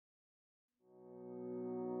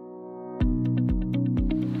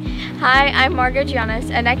Hi, I'm Margo Gianos,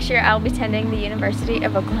 and next year I'll be attending the University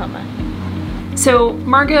of Oklahoma. So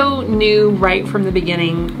Margo knew right from the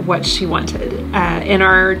beginning what she wanted. In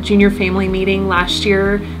our junior family meeting last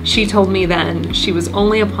year, she told me then she was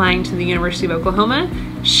only applying to the University of Oklahoma.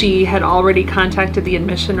 She had already contacted the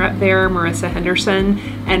admission rep there, Marissa Henderson,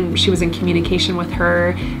 and she was in communication with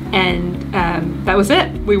her, and that was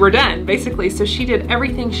it. We were done, basically. So she did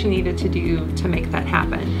everything she needed to do to make that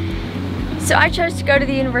happen. So I chose to go to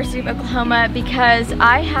the University of Oklahoma because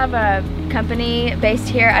I have a company based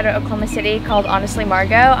here out of Oklahoma City called Honestly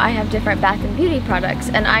Margo. I have different bath and beauty products,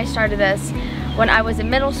 and I started this when I was in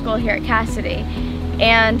middle school here at Cassidy.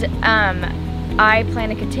 And I plan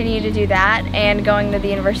to continue to do that, and going to the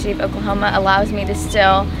University of Oklahoma allows me to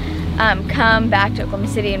still come back to Oklahoma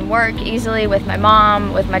City and work easily with my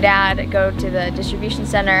mom, with my dad, go to the distribution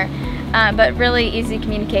center, but really easy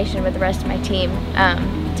communication with the rest of my team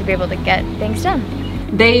to be able to get things done.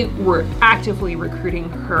 They were actively recruiting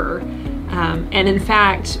her, and in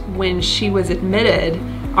fact, when she was admitted,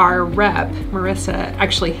 our rep, Marissa,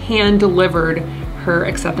 actually hand-delivered her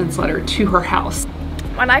acceptance letter to her house.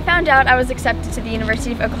 When I found out I was accepted to the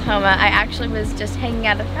University of Oklahoma, I actually was just hanging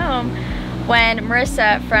out at home when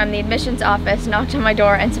Marissa from the admissions office knocked on my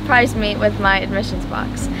door and surprised me with my admissions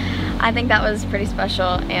box. I think that was pretty special,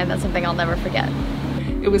 and that's something I'll never forget.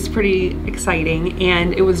 It was pretty exciting,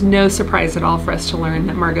 and it was no surprise at all for us to learn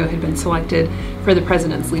that Margo had been selected for the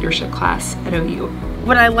President's Leadership class at OU.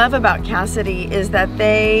 What I love about Cassidy is that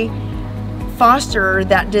they foster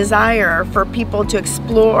that desire for people to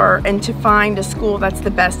explore and to find a school that's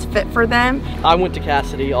the best fit for them. I went to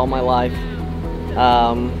Cassidy all my life,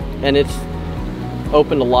 and it's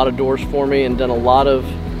opened a lot of doors for me and done a lot of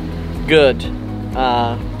good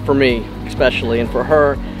for me especially, and for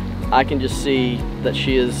her. I can just see that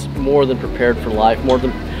she is more than prepared for life,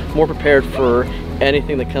 more prepared for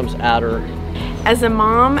anything that comes at her. As a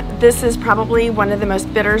mom, this is probably one of the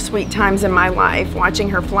most bittersweet times in my life, watching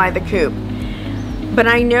her fly the coop. But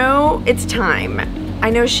I know it's time. I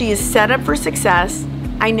know she is set up for success.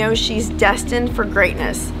 I know she's destined for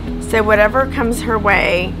greatness. So whatever comes her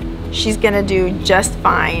way, she's gonna do just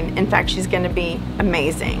fine. In fact, she's gonna be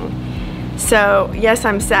amazing. So yes,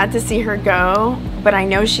 I'm sad to see her go, but I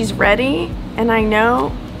know she's ready, and I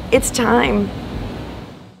know it's time.